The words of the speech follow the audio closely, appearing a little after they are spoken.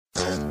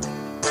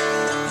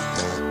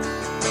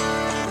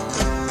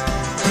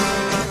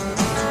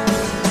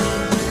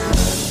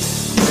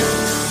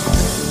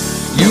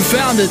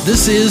found it.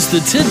 This is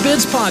the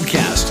Tidbits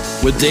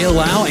Podcast with Dale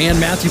Lau and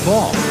Matthew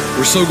Paul.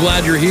 We're so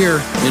glad you're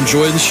here.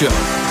 Enjoy the show.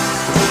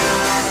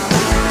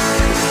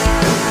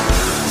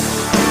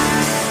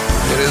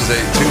 It is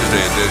a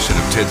Tuesday edition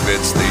of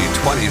Tidbits, the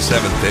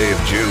 27th day of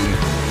June.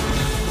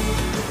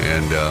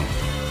 And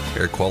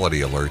air quality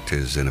alert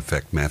is in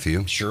effect,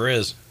 Matthew. Sure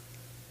is.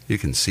 You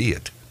can see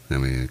it. I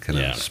mean, you kind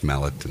of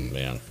smell it.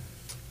 And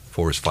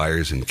forest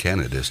fires in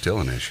Canada is still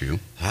an issue.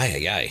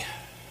 Aye.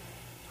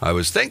 I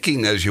was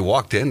thinking as you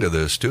walked into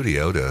the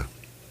studio to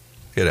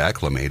get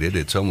acclimated,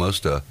 it's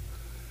almost a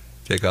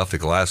take off the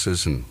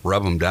glasses and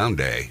rub them down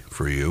day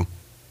for you.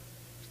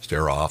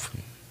 Stare off.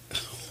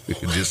 You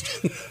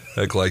just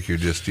act like you're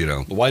just,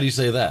 Why do you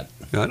say that?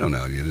 I don't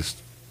know. You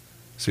just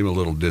seem a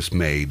little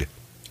dismayed.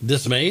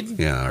 Dismayed?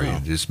 Yeah. Are you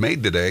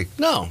dismayed today?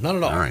 No, not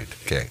at all. All right.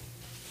 Okay.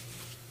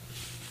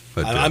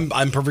 But,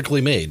 I'm perfectly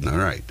made. All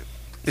right.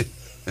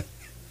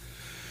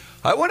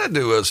 I wanted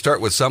to start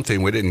with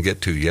something we didn't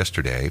get to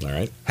yesterday. All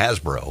right.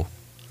 Hasbro,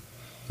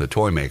 the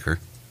toy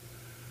maker,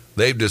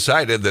 they've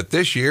decided that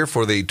this year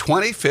for the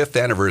 25th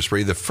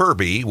anniversary, the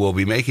Furby will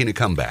be making a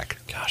comeback.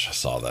 Gosh, I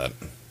saw that.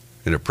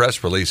 In a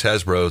press release,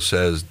 Hasbro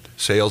says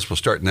sales will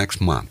start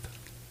next month.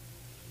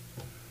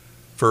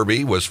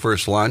 Furby was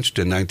first launched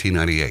in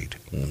 1998.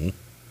 Mm-hmm.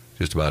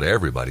 Just about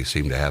everybody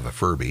seemed to have a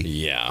Furby.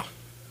 Yeah.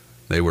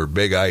 They were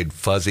big-eyed,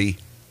 fuzzy,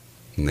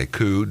 and they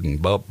cooed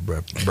and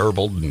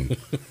burbled and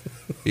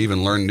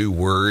even learned new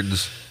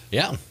words.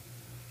 Yeah.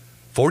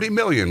 40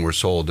 million were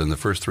sold in the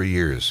first 3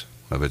 years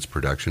of its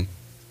production.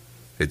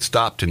 It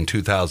stopped in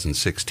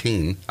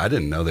 2016. I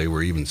didn't know they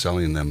were even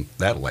selling them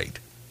that late.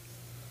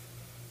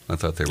 I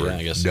thought they were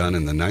done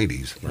in the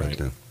 90s. Right.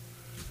 But,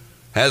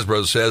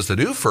 Hasbro says the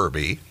new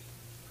Furby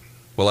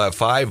will have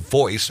 5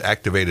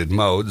 voice-activated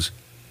modes.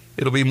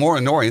 It'll be more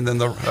annoying than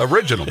the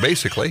original,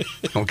 basically.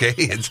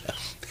 Okay?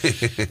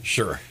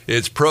 Sure.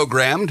 It's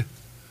programmed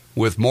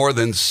with more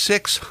than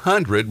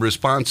 600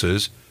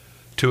 responses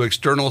to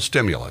external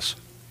stimulus.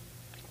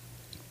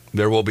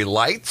 There will be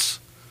lights,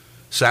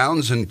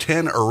 sounds, and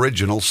 10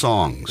 original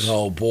songs.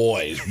 Oh,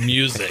 boy.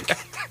 Music.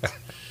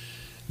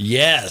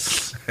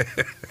 Yes.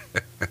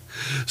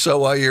 So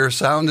while you're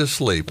sound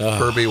asleep,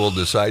 Furby will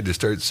decide to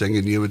start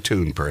singing you a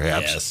tune,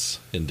 perhaps. Yes,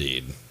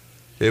 indeed.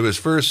 It was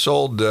first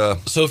sold...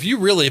 So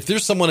if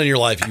there's someone in your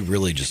life you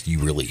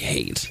really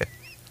hate...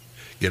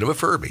 Get him a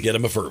Furby. Get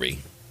him a Furby.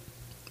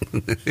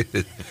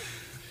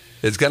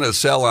 It's going to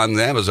sell on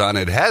Amazon.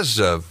 It has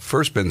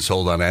first been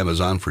sold on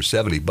Amazon for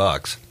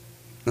 $70.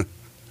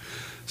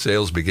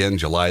 Sales begin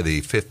July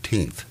the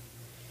 15th.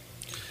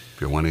 If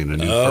you're wanting a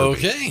new Furby.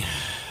 Okay.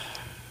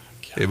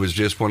 It was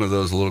just one of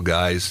those little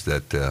guys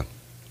that,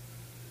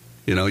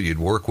 you'd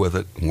work with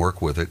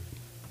it,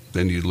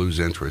 then you'd lose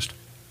interest.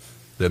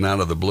 Then out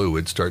of the blue,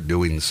 it'd start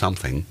doing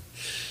something.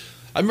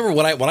 I remember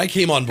when I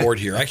came on board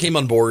here, I came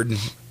on board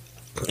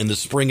in the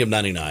spring of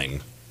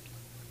 99.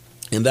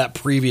 In that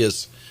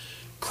previous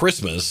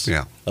Christmas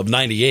of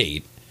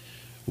 98,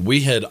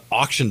 we had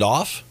auctioned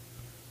off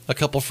a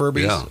couple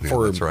Furbies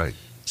for that's right.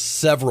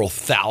 several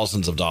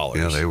thousands of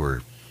dollars. Yeah,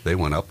 they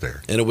went up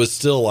there. And it was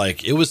still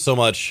it was so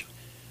much,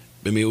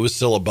 it was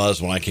still a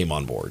buzz when I came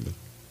on board. And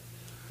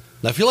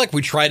I feel like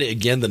we tried it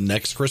again the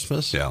next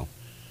Christmas. Yeah.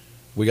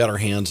 We got our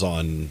hands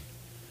on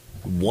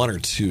 1 or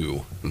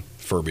 2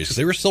 Furbies because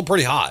they were still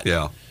pretty hot.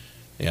 Yeah.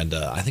 And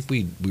I think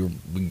we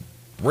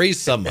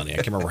raised some money. I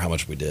can't remember how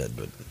much we did,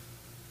 but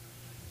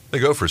they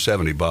go for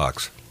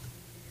 $70.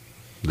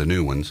 The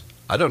new ones.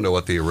 I don't know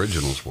what the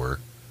originals were.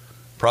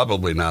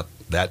 Probably not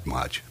that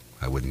much,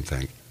 I wouldn't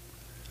think.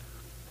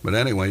 But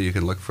anyway, you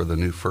can look for the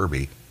new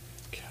Furby.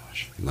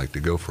 Gosh, I'd like to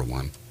go for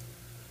one.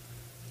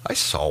 I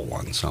saw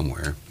one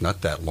somewhere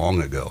not that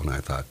long ago, and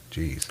I thought,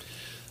 geez.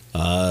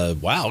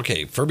 Wow.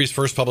 Okay. Furby's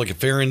first public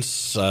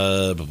appearance,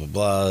 blah blah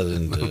blah,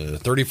 and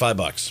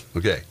 $35.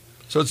 Okay,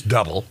 so it's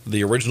double.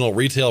 The original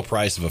retail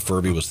price of a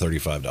Furby was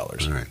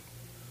 $35. All right.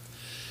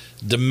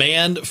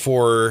 Demand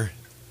for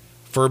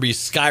Furby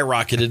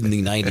skyrocketed in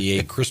the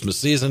 98 Christmas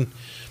season,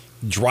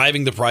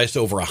 driving the price to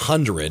over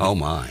 $100. Oh,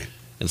 my.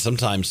 And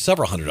sometimes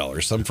several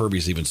 $100s. Some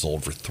Furbies even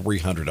sold for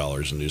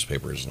 $300 in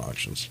newspapers and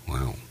auctions.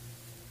 Wow.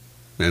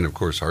 And, of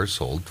course, ours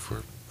sold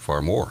for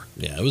far more.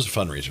 Yeah, it was a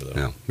fundraiser,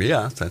 though.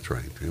 Yeah, that's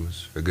right. It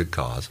was a good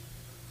cause.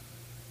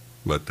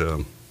 But,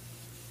 I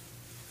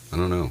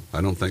don't know.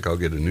 I don't think I'll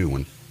get a new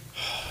one.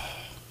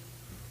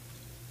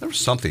 There was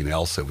something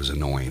else that was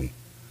annoying.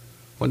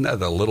 Wasn't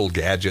that a little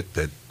gadget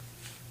that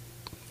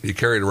you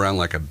carried around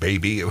like a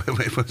baby?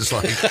 It was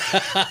like,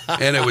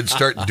 and it would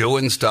start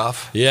doing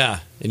stuff.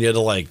 Yeah, and you had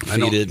to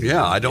feed it.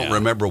 Yeah, I don't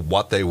remember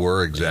what they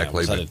were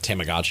exactly. Yeah, was that a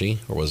Tamagotchi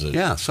or was it?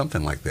 Yeah,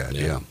 something like that.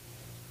 Yeah.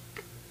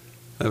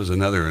 That was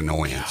another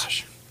annoyance.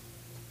 Gosh.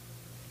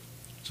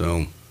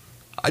 So,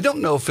 I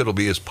don't know if it'll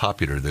be as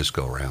popular this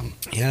go around.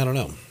 Yeah, I don't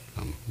know.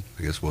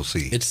 I guess we'll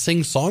see. It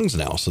sings songs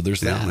now, so there's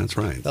that. Yeah, that's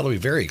right. That'll be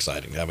very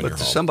exciting to have in your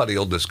home. Somebody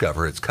will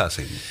discover it's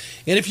cussing.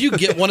 And if you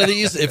get one of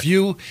these,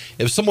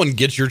 if someone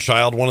gets your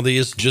child one of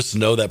these, just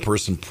know that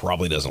person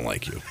probably doesn't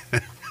like you.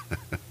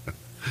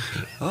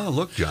 Oh,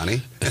 look,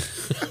 Johnny.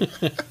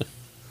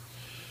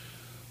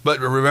 But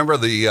remember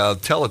the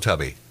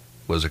Teletubby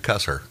was a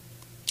cusser.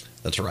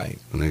 That's right.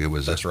 I think it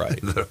was. That's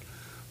right.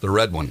 The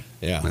red one.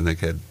 Yeah. I think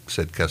had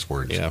said cuss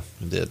words. Yeah,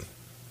 it did.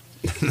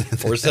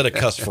 Or said a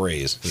cuss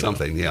phrase.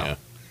 Something, yeah.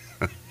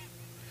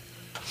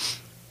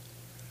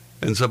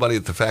 And somebody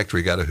at the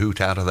factory got a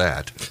hoot out of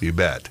that. You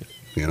bet.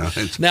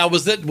 Now,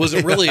 was it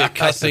really a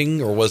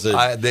cussing, or was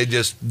it? They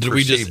just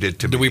perceived it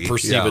to be. Did we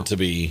perceive it to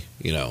be?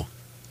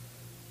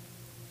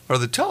 Are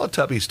the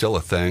Teletubbies still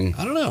a thing?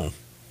 I don't know.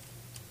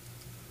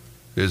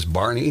 Is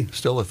Barney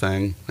still a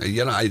thing?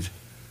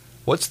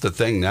 What's the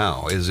thing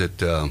now? Is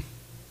it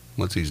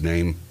what's his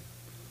name?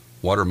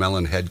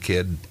 Watermelon Head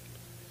Kid.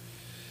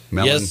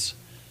 Melon? Yes,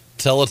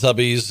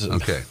 Teletubbies.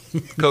 Okay,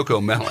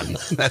 Coco Melon.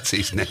 That's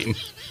his name.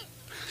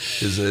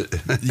 Is it?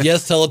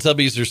 Yes,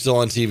 Teletubbies are still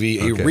on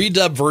TV. A Okay.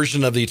 redubbed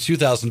version of the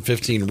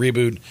 2015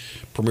 reboot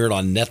premiered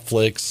on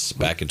Netflix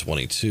back in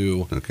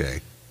 22.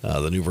 Okay.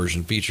 The new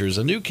version features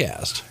a new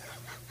cast.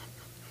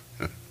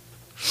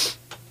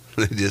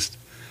 They just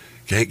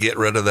can't get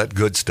rid of that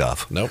good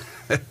stuff. Nope.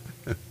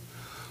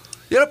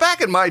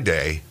 Back in my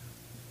day,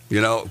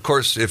 of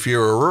course, if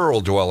you're a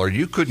rural dweller,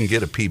 you couldn't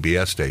get a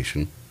PBS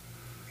station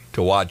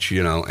to watch,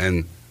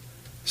 and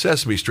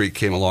Sesame Street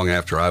came along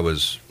after I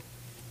was,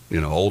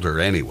 older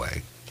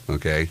anyway,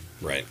 okay?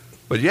 Right.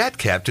 But you had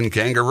Captain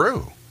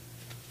Kangaroo.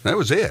 That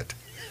was it.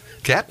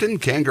 Captain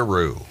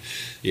Kangaroo.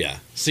 Yeah.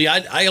 See,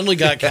 I only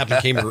got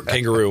Captain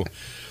Kangaroo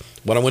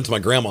when I went to my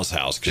grandma's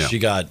house because she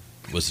got,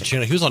 he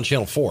was on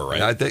Channel 4,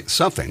 right? I think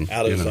something.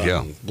 Out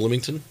of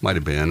Bloomington? Might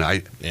have been. I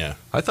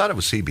thought it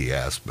was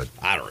CBS, but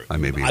I don't know. I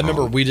may be I wrong.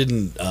 remember we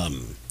didn't,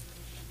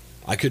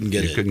 I couldn't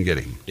get it. You couldn't get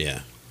him.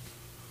 Yeah.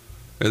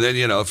 And then,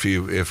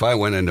 if I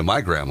went into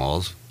my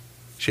grandma's,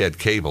 she had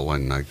cable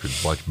and I could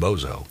watch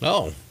Bozo.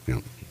 Oh. You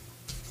know.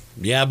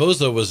 Yeah,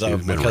 Bozo was my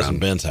cousin around.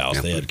 Ben's house.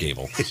 Yeah. They had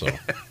cable. So.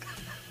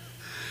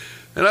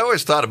 And I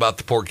always thought about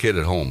the poor kid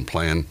at home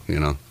playing,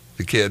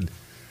 the kid,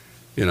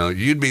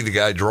 you'd be the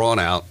guy drawn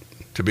out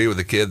to be with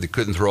a kid that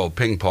couldn't throw a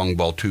ping pong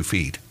ball 2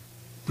 feet.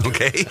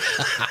 Okay?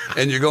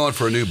 And you're going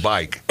for a new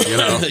bike,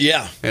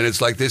 Yeah. And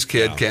it's like this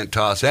kid can't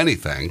toss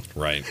anything.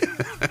 Right.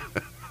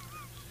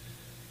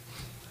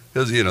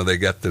 Because, they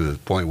got to the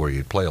point where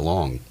you'd play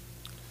along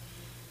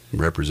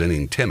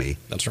representing Timmy.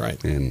 That's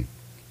right. In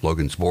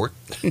Logan Sport.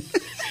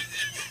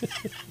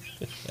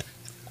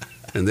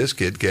 And this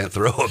kid can't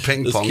throw a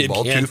ping pong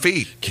ball 2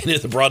 feet. Can't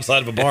hit the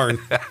broadside of a barn.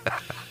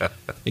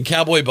 And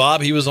Cowboy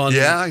Bob, he was on.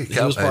 Yeah, he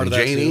was part of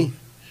that Janie. too.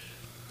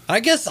 I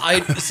guess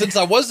since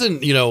I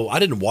wasn't, I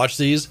didn't watch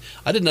these.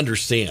 I didn't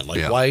understand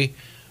why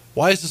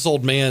is this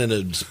old man in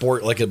a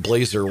sport like a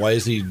blazer? Why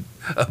is he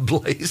a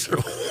blazer?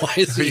 Why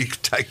is he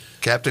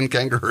Captain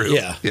Kangaroo?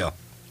 Yeah, yeah.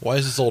 Why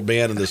is this old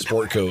man in the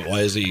sport coat?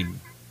 Why is he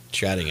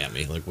chatting at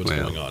me? Like, what's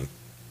going on?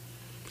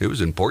 It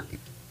was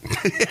important.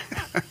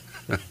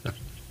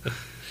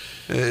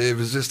 It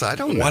was just, I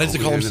don't know. Why does he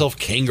call himself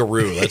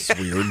Kangaroo? That's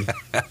weird.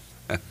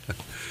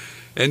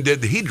 And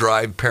did he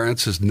drive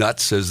parents as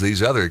nuts as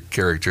these other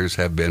characters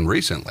have been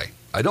recently?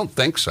 I don't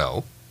think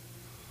so.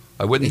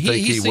 I wouldn't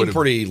think he would have.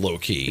 Pretty low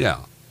key. Yeah.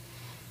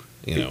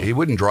 He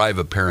wouldn't drive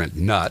a parent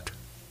nuts,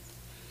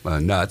 I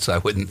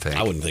wouldn't think.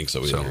 I wouldn't think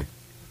so either. So,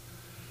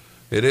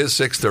 it is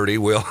 6:30.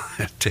 We'll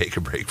take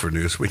a break for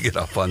news. We get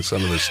off on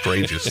some of the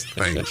strangest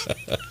things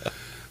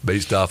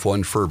based off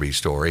one Furby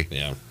story.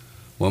 Yeah.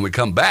 When we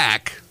come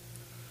back,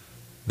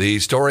 the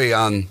story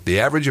on the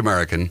average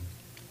American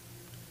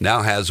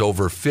now has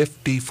over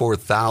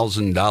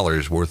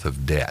 $54,000 worth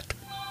of debt.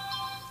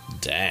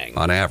 Dang.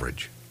 On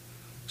average.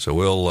 So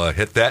we'll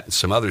hit that and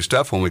some other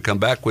stuff when we come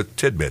back with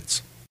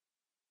Tidbits.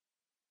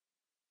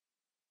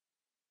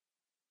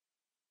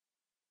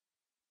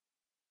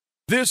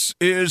 This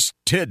is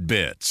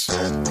Tidbits.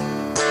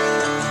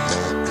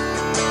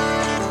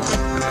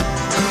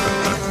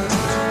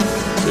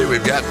 See,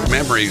 we've got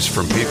memories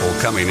from people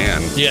coming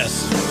in.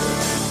 Yes.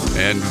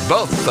 And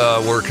both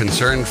were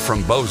concerned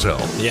from Bozo.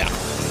 Yeah.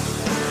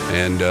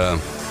 And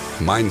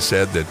mine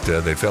said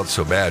that they felt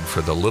so bad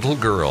for the little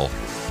girl.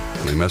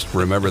 We must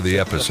remember the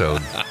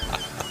episode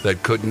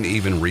that couldn't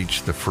even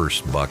reach the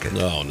first bucket.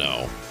 Oh,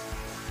 no.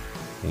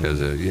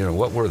 Because,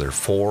 what were there,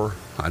 4?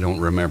 I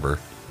don't remember.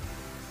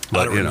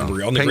 But, I don't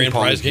remember. On the grand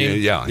prize game?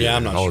 Yeah.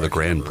 I'm not sure. Oh, the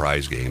grand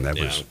prize game. That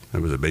was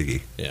a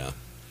biggie. Yeah.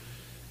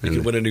 You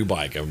could win a new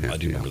bike. I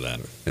do remember that.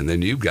 And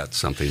then you got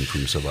something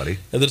from somebody.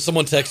 And then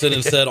someone texted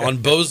and said, on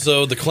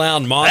Bozo the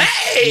Clown,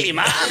 Hey,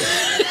 Mom!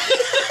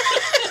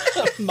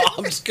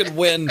 moms could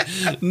win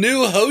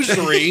new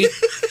hosiery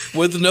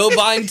with no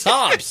buying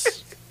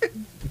tops.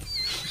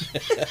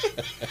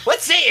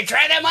 Let's see you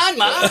try them on,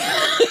 Mom.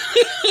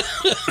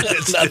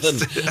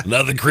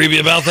 Nothing creepy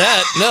about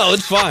that. No,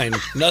 it's fine.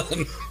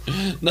 Nothing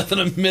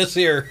to miss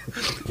here.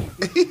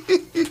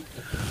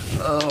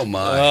 Oh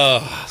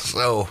my!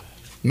 So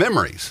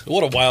memories.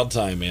 What a wild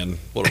time, man!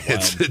 What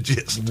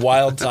a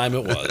wild time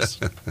it was.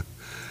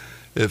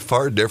 It's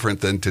far different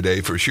than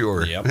today, for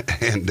sure. Yep.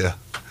 And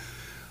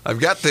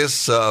I've got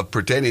this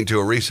pertaining to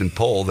a recent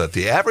poll that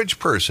the average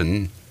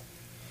person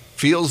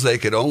feels they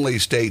could only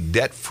stay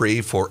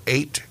debt-free for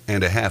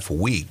 8.5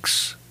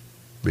 weeks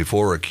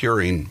before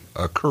accruing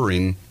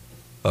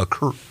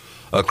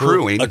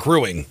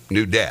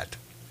new debt.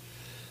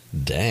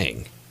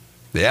 Dang.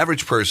 The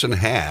average person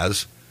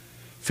has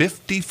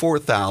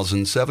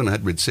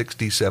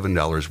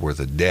 $54,767 worth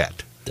of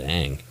debt.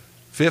 Dang.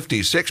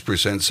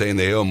 56% saying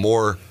they owe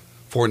more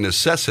for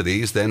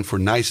necessities than for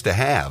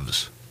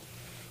nice-to-haves.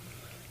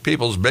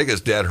 People's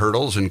biggest debt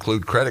hurdles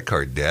include credit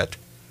card debt,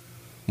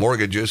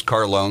 mortgages,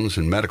 car loans,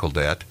 and medical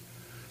debt.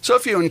 So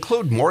if you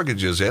include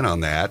mortgages in on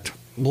that,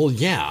 well,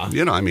 yeah.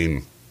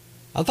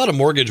 I thought a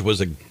mortgage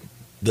was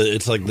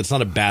it's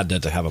not a bad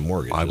debt to have a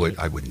mortgage.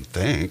 I wouldn't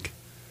think.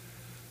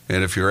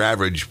 And if your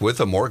average with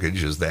a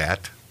mortgage is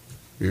that,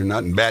 you're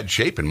not in bad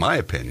shape, in my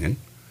opinion.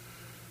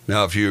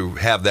 Now, if you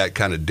have that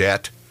kind of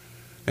debt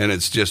and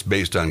it's just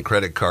based on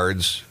credit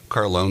cards,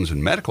 car loans,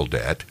 and medical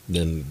debt,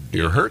 then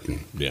you're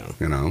hurting. Yeah.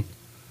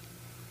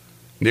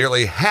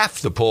 Nearly half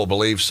the poll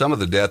believe some of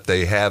the debt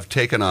they have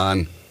taken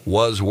on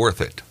was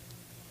worth it.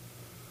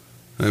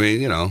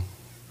 And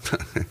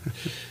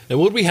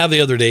what we have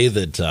the other day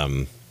that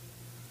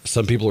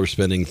some people are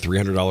spending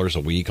 $300 a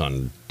week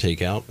on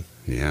takeout?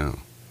 Yeah.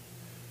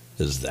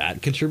 Is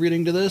that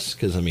contributing to this?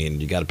 Because,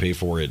 you got to pay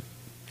for it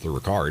through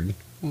a card.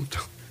 And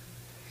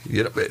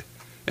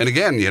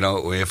again,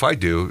 if I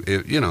do,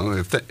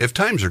 if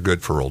times are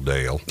good for old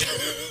Dale,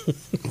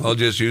 I'll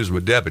just use my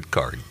debit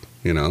card,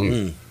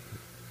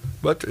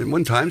 But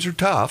when times are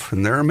tough,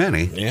 and there are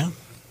many,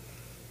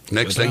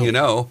 next thing you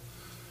know,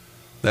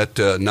 that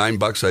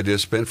 $9 I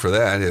just spent for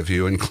that, if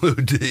you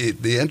include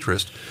the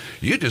interest,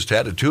 you just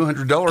had a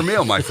 $200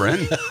 meal, my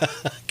friend.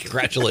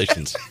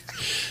 Congratulations.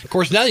 Of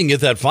course, now you can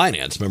get that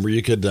financed. Remember,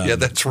 you could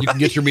that's right. You can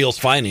get your meals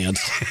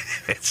financed.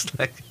 It's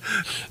like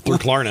through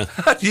Klarna.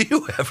 How do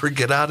you ever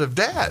get out of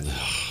debt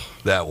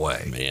that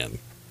way? Man.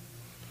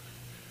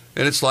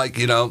 And it's like,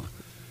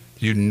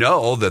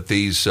 that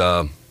these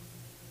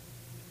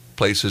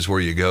places where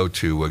you go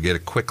to get a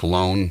quick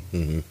loan,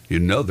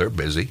 they're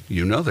busy.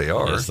 They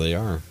are. Yes, they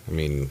are.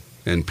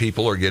 And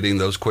people are getting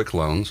those quick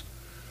loans.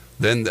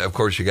 Then, of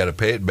course, you got to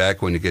pay it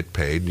back when you get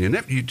paid.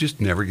 You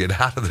just never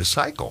get out of the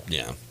cycle.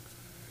 Yeah.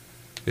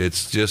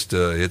 It's just,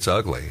 it's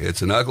ugly.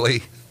 It's an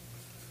ugly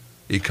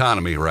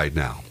economy right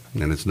now.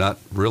 And it's not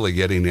really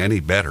getting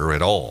any better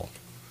at all.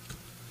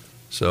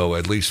 So,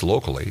 at least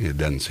locally, it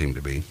doesn't seem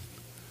to be.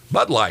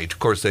 Bud Light, of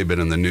course, they've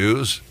been in the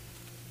news.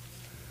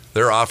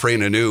 They're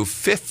offering a new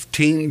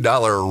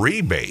 $15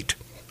 rebate.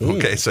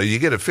 Okay, so you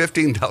get a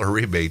 $15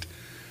 rebate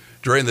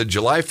during the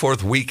July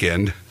 4th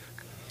weekend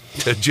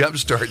to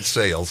jumpstart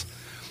sales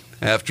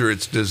after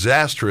its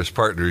disastrous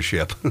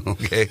partnership.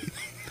 Okay,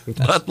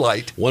 Bud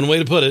Light, one way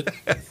to put it,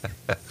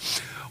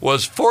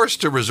 was forced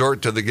to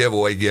resort to the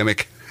giveaway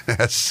gimmick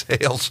as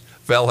sales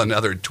fell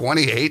another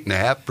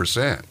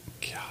 28.5%.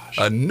 Gosh,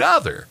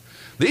 another.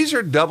 These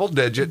are double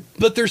digit,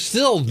 but they're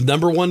still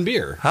number one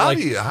beer. How do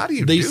you they do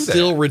that? They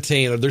still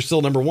retain. They're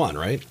still number one,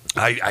 right?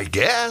 I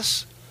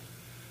guess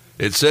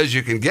it says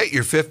you can get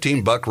your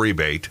 $15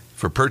 rebate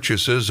for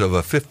purchases of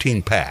a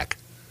 15 pack.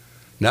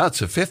 Now it's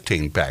a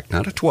 15 pack,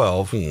 not a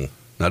 12,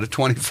 not a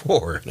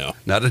 24,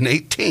 not an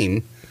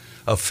 18,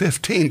 a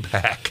 15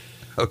 pack.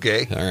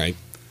 Okay, all right.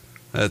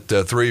 At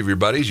three of your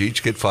buddies, you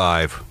each get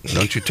 5.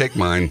 Don't you take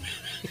mine?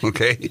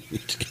 Okay,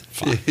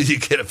 you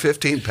get a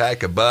 15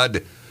 pack of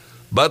Bud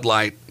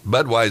Light,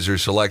 Budweiser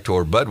Select,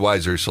 or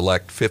Budweiser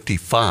Select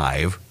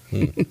 55.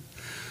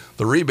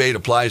 The rebate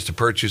applies to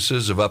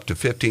purchases of up to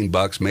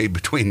 $15 made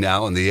between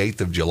now and the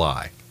 8th of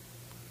July.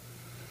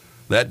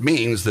 That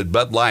means that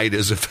Bud Light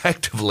is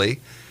effectively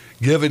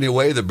giving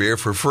away the beer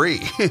for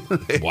free.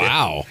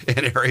 Wow.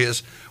 In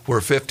areas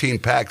where 15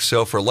 packs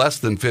sell for less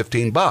than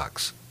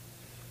 $15.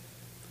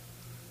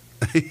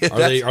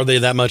 Are they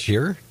that much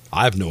here?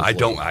 I have no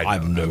clue. I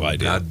have no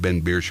idea. I've been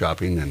beer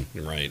shopping and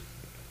right.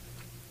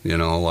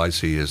 All I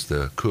see is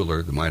the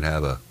cooler that might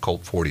have a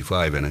Colt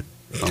 45 in it.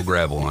 I'll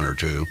grab one or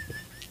two.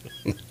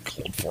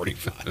 Colt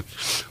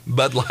 45.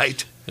 Bud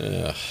Light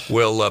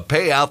will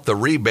pay out the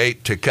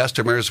rebate to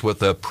customers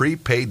with a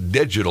prepaid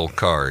digital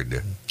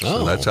card.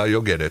 So that's how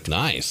you'll get it.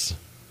 Nice.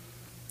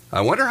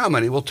 I wonder how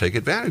many will take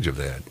advantage of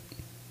that.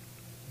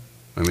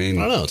 I don't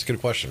know. It's a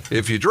good question.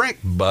 If you drink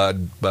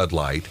Bud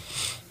Light,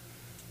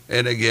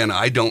 and again,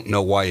 I don't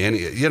know why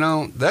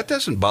that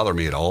doesn't bother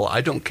me at all.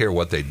 I don't care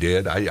what they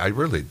did. I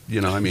really,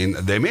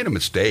 they made a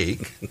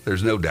mistake.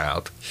 There's no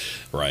doubt.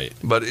 Right.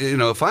 But,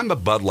 if I'm a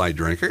Bud Light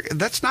drinker,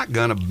 that's not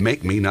going to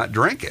make me not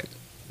drink it.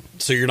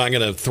 So you're not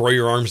going to throw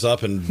your arms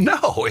up and...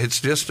 No,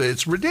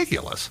 it's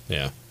ridiculous.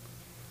 Yeah.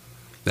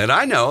 And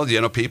I know,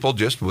 people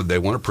they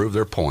want to prove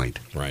their point.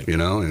 Right.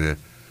 And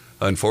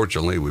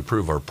unfortunately, we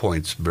prove our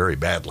points very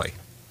badly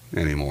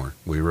anymore.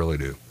 We really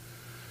do.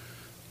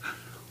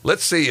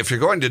 Let's see, if you're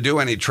going to do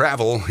any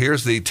travel,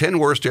 here's the 10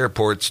 worst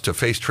airports to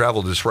face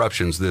travel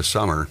disruptions this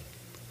summer.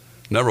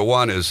 Number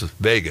 1 is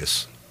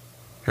Vegas,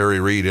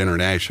 Harry Reid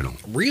International.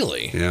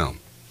 Really? Yeah.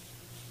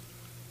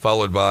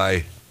 Followed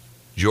by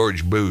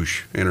George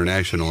Bush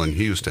International in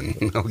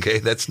Houston. Okay,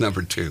 that's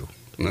number 2.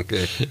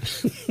 Okay.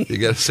 You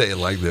got to say it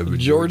like the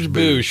George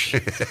Bush.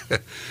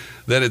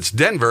 Then it's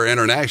Denver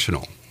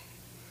International.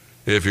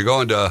 If you're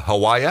going to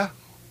Hawaii,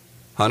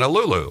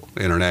 Honolulu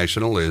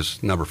International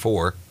is number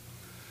 4.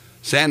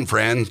 San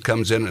Fran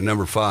comes in at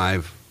number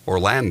 5.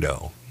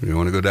 Orlando. You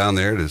want to go down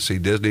there to see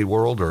Disney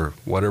World or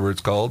whatever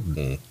it's called?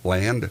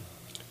 Land?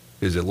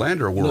 Is it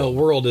land or world? No,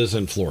 world is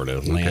in Florida.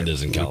 Land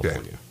is in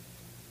California.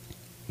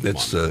 Okay.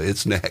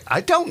 It's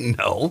I don't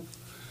know.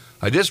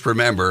 I just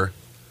remember.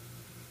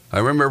 I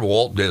remember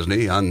Walt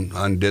Disney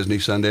on Disney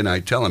Sunday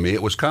night telling me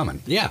it was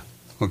coming. Yeah.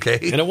 Okay.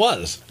 And it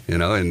was.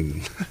 And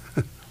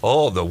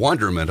the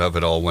wonderment of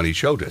it all when he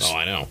showed us. Oh,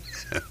 I know.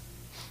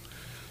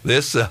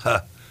 This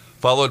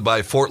followed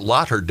by Fort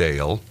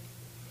Lauderdale,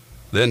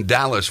 then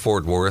Dallas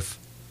Fort Worth,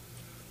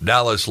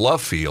 Dallas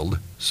Love Field.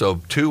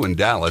 So 2 in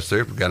Dallas,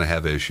 they're going to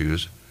have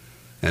issues,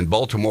 and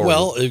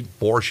Baltimore,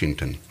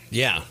 Washington.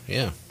 Yeah.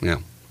 Yeah.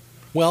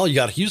 Well, you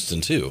got Houston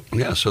too.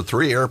 Yeah. So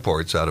 3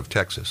 airports out of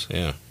Texas.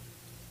 Yeah.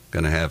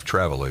 Going to have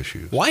travel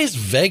issues. Why does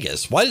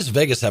Vegas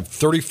have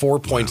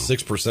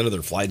 34.6% of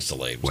their flights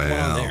delayed? What's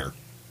going on there?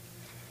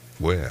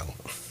 Well,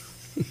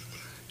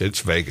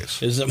 it's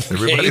Vegas. Is it okay?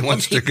 Everybody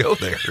wants to go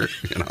there.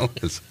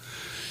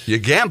 You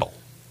gamble.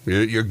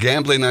 You're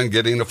gambling on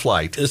getting a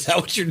flight. Is that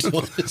what you're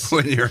doing?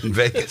 When you're in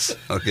Vegas,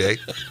 okay?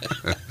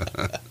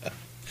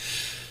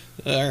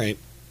 All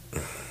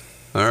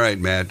right,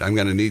 Matt. I'm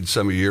going to need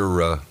some of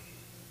your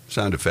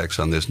sound effects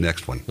on this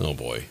next one. Oh,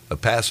 boy. A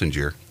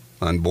passenger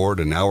on board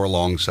an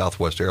hour-long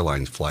Southwest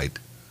Airlines flight,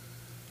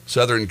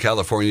 Southern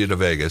California to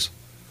Vegas,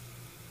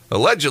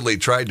 allegedly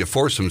tried to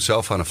force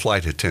himself on a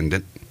flight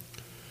attendant,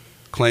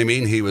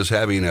 claiming he was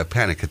having a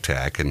panic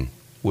attack and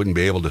wouldn't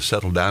be able to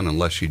settle down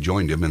unless she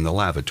joined him in the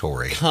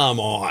lavatory.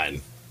 Come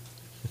on.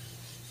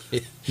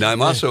 Now,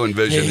 I'm also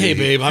envisioning... Hey,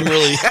 babe, I'm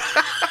really...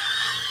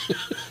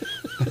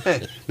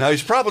 Now,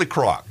 he's probably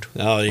crocked.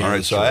 Oh, yeah. All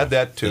right, so true. I add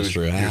that too. That's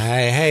true.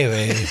 Hey,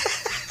 babe.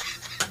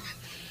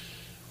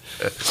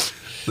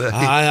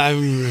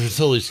 I'm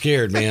totally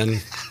scared,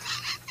 man.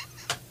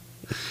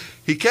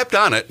 He kept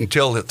on it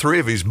until 3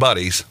 of his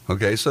buddies,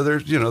 okay, so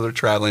they're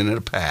traveling in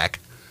a pack,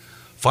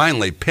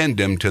 finally pinned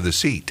him to the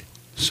seat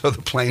so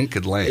the plane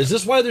could land. Is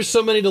this why there's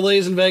so many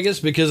delays in Vegas?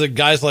 Because of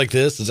guys like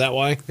this? Is that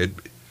why?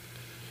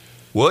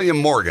 William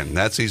Morgan,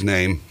 that's his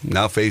name,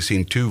 now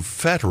facing 2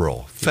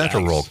 federal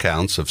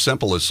counts of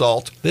simple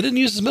assault. They didn't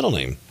use his middle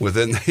name.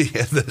 Within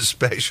the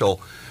special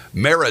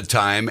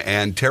maritime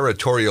and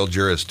territorial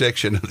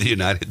jurisdiction of the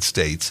United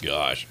States.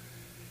 Gosh.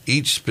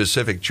 Each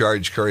specific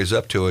charge carries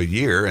up to a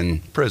year in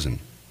prison.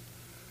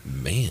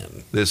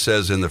 Man. This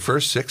says in the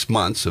first 6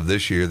 months of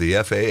this year, the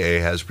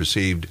FAA has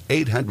received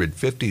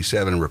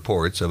 857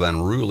 reports of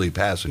unruly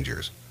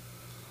passengers.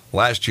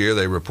 Last year,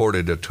 they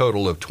reported a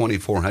total of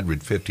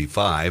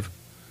 2,455,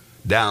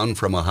 down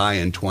from a high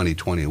in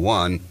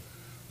 2021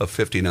 of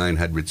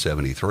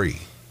 5,973.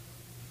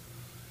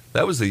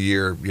 That was the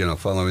year,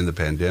 following the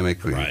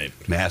pandemic. Right.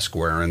 Mask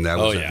wearing. That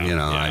was,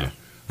 yeah.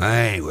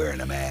 I ain't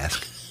wearing a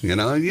mask. You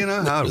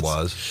know how it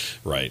was.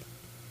 Right.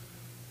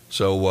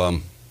 So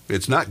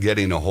it's not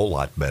getting a whole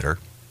lot better.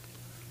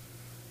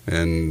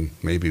 And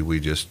maybe we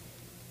just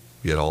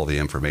get all the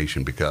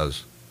information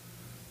because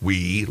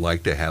we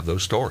like to have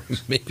those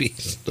stories. Maybe.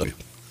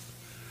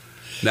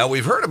 Now,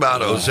 we've heard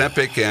about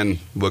Ozempic and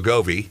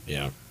Wegovy.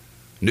 Yeah.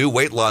 New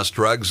weight loss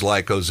drugs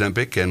like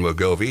Ozempic and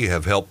Wegovy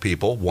have helped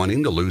people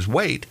wanting to lose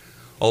weight,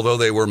 although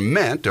they were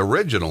meant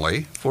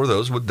originally for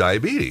those with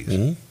diabetes.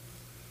 Mm-hmm.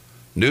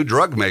 New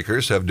drug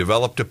makers have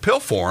developed a pill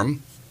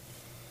form.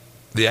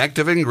 The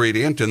active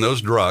ingredient in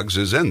those drugs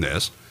is in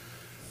this.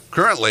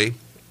 Currently,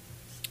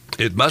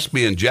 it must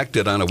be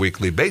injected on a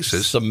weekly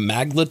basis.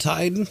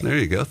 Semaglutide? There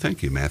you go.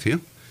 Thank you,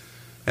 Matthew.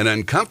 An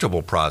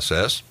uncomfortable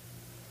process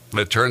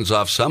that turns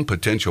off some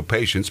potential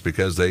patients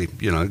because they,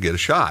 get a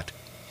shot.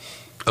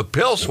 A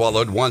pill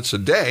swallowed once a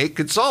day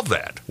could solve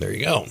that. There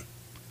you go.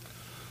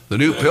 The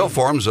new pill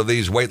forms of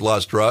these weight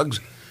loss drugs,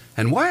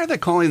 and why are they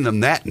calling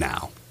them that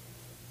now?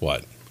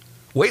 What?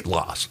 Weight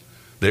loss.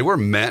 They were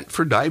meant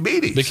for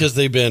diabetes. Because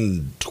they've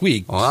been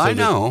tweaked. Oh, I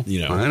know.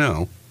 I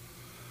know.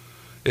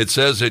 It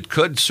says it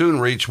could soon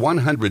reach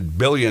 $100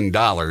 billion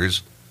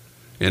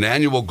in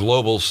annual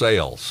global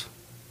sales.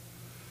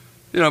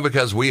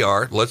 Because we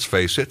are, let's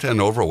face it,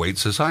 an overweight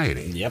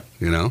society. Yep.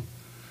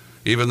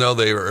 Even though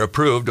they are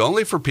approved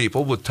only for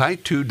people with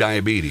type 2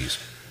 diabetes.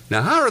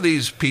 Now, how are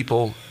these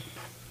people,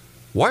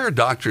 why are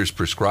doctors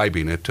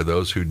prescribing it to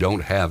those who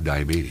don't have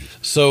diabetes?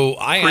 So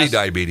I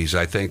pre-diabetes,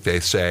 I think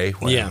they say.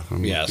 Well,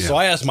 yeah. So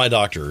I asked my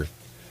doctor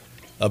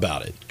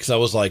about it because I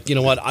was like, you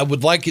know what, I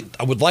would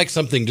like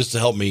something just to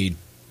help me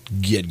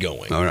get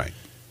going. All right.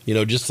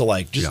 Just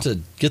to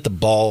get the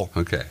ball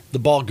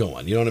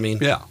going. You know what I mean?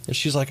 Yeah. And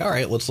she's like, all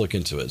right, let's look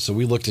into it. So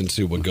we looked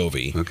into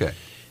Wegovy. Okay.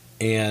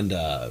 And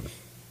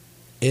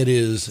it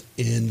is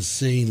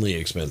insanely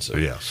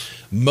expensive. Yes.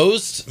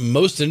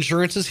 Most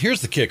insurances,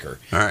 here's the kicker.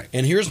 All right.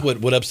 And here's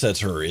what upsets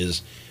her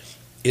is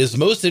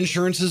most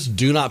insurances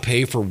do not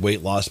pay for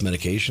weight loss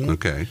medication.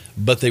 Okay.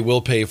 But they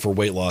will pay for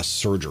weight loss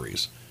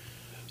surgeries.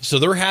 So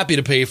they're happy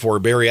to pay for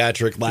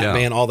bariatric, lap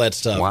band, all that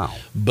stuff. Wow.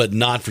 But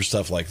not for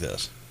stuff like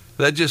this.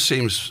 That just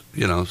seems,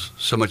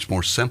 so much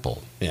more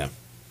simple. Yeah.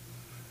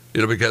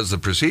 Because the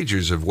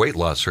procedures of weight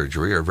loss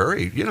surgery are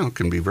very,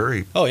 can be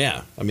very Oh,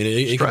 yeah. I mean,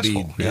 it can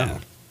stressful. be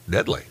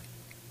Deadly.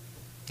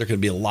 There can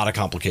be a lot of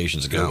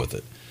complications that go with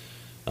it.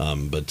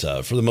 But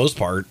for the most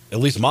part, at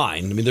least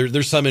mine, I mean,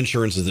 there's some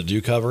insurances that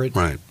do cover it.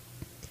 Right.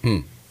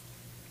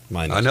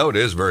 Mine I know it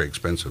is very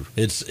expensive.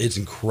 It's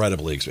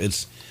incredibly expensive.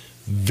 It's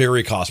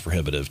very cost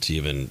prohibitive to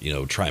even,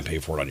 try and pay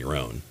for it on your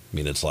own. I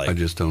mean, it's like... I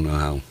just don't know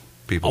how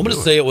people I'm going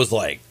do to say it was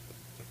like,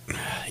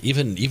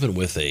 even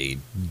with a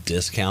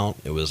discount,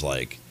 it was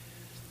like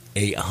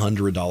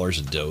 $800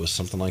 a dose,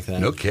 something like that.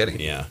 No kidding.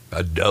 Yeah.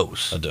 A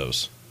dose. A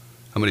dose.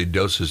 How many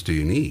doses do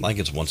you need? I think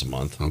it's once a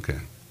month. Okay.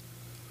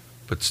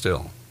 But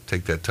still,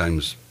 take that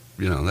times,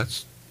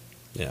 that's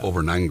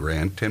over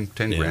 $9,000,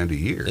 10 grand a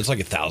year. It's like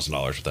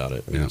 $1,000 without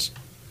it. I mean,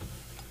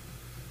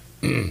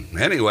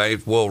 Anyway,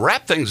 we'll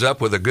wrap things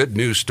up with a good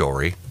news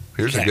story.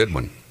 Here's a good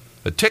one.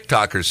 A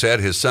TikToker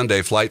said his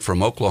Sunday flight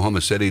from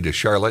Oklahoma City to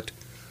Charlotte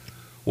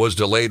was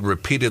delayed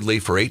repeatedly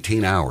for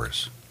 18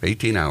 hours.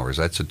 18 hours.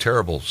 That's a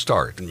terrible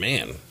start.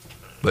 Man.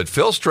 But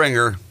Phil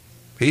Stringer,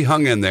 he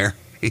hung in there.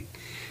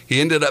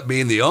 He ended up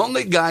being the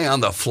only guy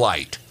on the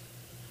flight.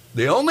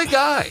 The only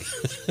guy.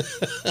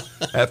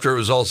 After it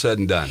was all said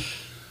and done.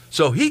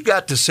 So he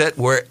got to sit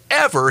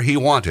wherever he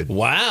wanted.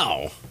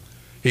 Wow.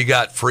 He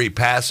got free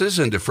passes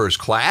into first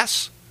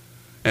class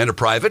and a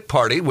private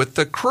party with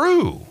the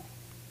crew.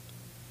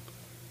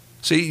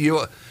 See,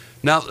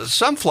 now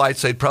some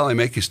flights, they'd probably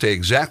make you stay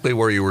exactly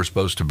where you were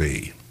supposed to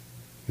be.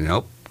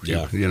 Nope.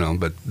 Yeah.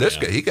 But this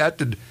guy,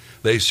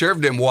 they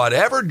served him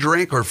whatever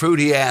drink or food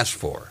he asked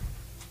for.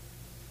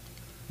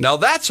 Now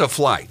that's a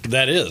flight.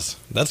 That is.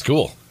 That's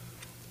cool.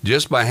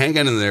 Just by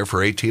hanging in there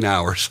for 18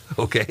 hours,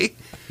 okay?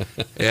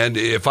 And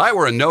if I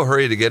were in no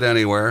hurry to get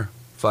anywhere,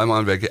 if I'm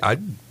on vacation,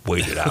 I'd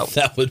wait it out.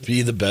 That would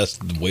be the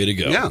best way to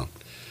go. Yeah.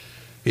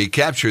 He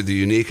captured the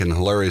unique and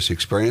hilarious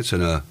experience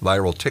in a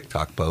viral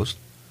TikTok post.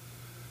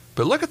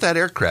 But look at that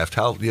aircraft,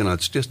 how,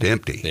 it's just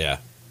empty. Yeah.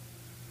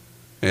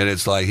 And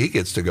it's like he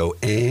gets to go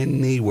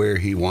anywhere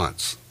he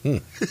wants.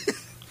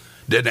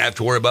 Didn't have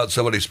to worry about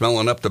somebody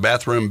smelling up the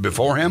bathroom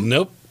before him.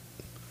 Nope.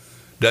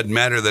 Doesn't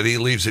matter that he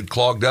leaves it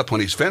clogged up when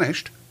he's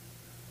finished.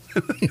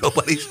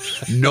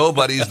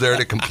 Nobody's there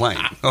to complain.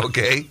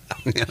 Okay,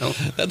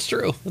 That's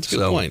true. That's a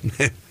good point.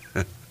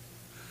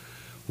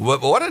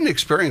 What an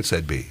experience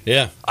that'd be.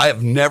 Yeah, I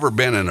have never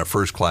been in a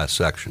first class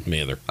section.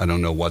 Me either. I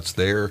don't know what's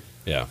there.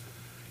 Yeah.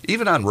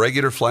 Even on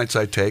regular flights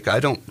I take, I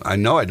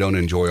know I don't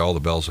enjoy all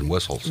the bells and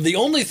whistles. The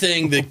only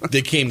thing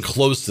that came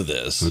close to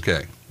this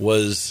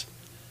was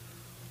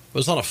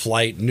on a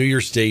flight New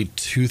Year's Day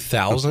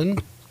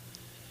 2000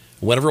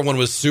 when everyone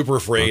was super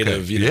afraid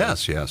of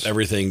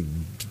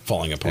everything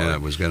falling apart. Yeah,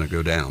 it was going to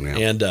go down. Yeah.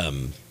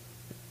 And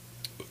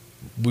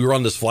we were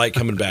on this flight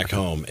coming back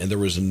home, and there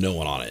was no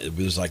one on it. It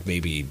was like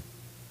maybe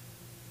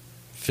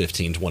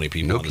 15, 20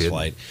 people on this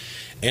flight.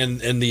 And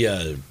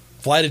the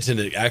flight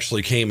attendant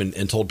actually came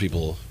and told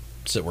people,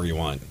 sit where you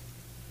want.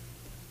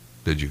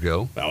 Did you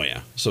go? Oh,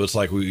 yeah. So it's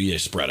like we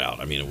spread out.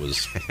 I mean, it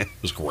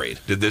was great.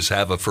 Did this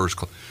have a first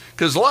class?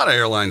 Because a lot of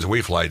airlines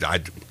we fly,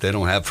 they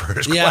don't have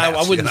first class. Yeah,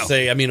 I wouldn't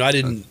say. I mean, I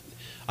didn't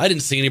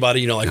see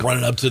anybody,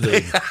 running up to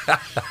the.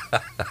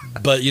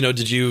 But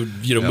did you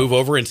move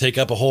over and take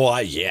up a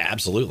whole? Yeah,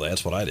 absolutely.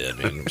 That's what I did.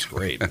 Man, it was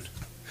great.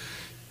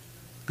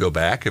 Go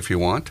back if you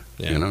want.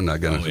 Yeah.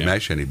 Not going to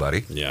mesh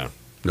anybody. Yeah.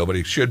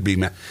 Nobody should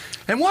be.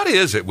 And what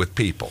is it with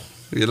people?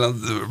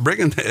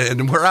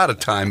 And we're out of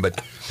time,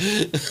 but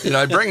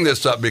I bring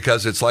this up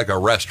because it's like a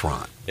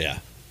restaurant. Yeah.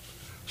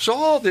 So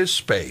all this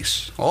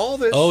space. Oh,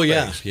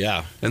 space,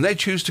 yeah. And they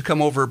choose to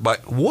come over.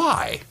 But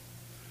why?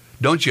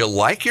 Don't you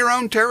like your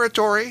own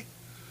territory?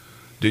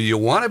 Do you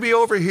want to be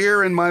over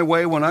here in my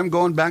way when I'm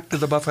going back to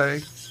the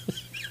buffet?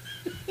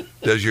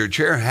 Does your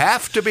chair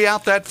have to be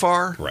out that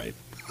far? Right.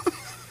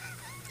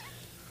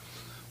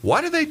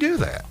 Why do they do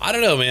that? I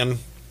don't know, man.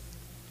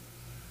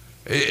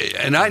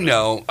 And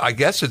I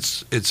guess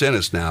it's in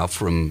us now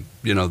from,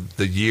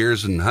 the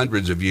years and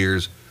hundreds of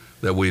years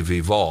that we've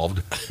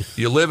evolved.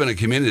 You live in a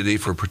community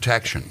for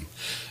protection.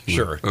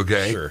 Sure.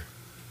 Okay? Sure.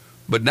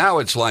 But now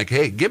it's like,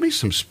 hey, give me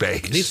some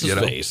space. Need some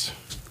space.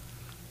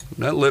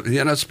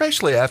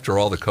 Especially after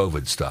all the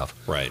COVID stuff.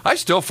 Right. I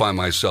still find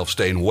myself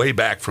staying way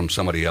back from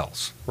somebody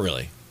else.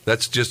 Really?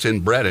 That's just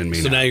inbred in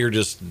me so now. Now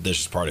this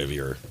is part of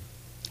your...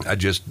 I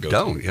just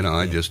don't,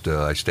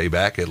 I stay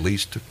back at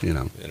least,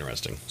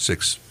 Interesting.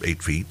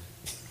 6-8 feet.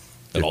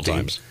 At all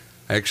times.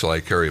 Actually, I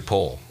carry a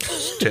pole,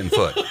 10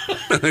 foot.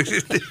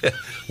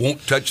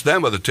 Won't touch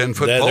them with a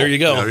 10-foot pole. There you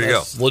go. There you go.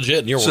 That's legit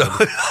in your world.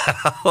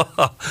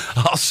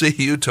 I'll see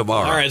you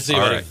tomorrow. All right, see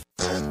you, buddy.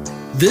 Right.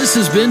 This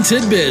has been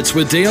Tidbits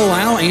with Dale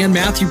Lau and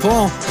Matthew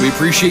Paul. We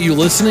appreciate you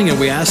listening, and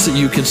we ask that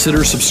you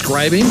consider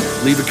subscribing,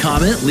 leave a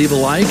comment, leave a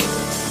like,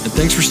 and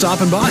thanks for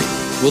stopping by.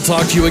 We'll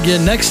talk to you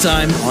again next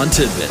time on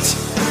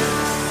Tidbits.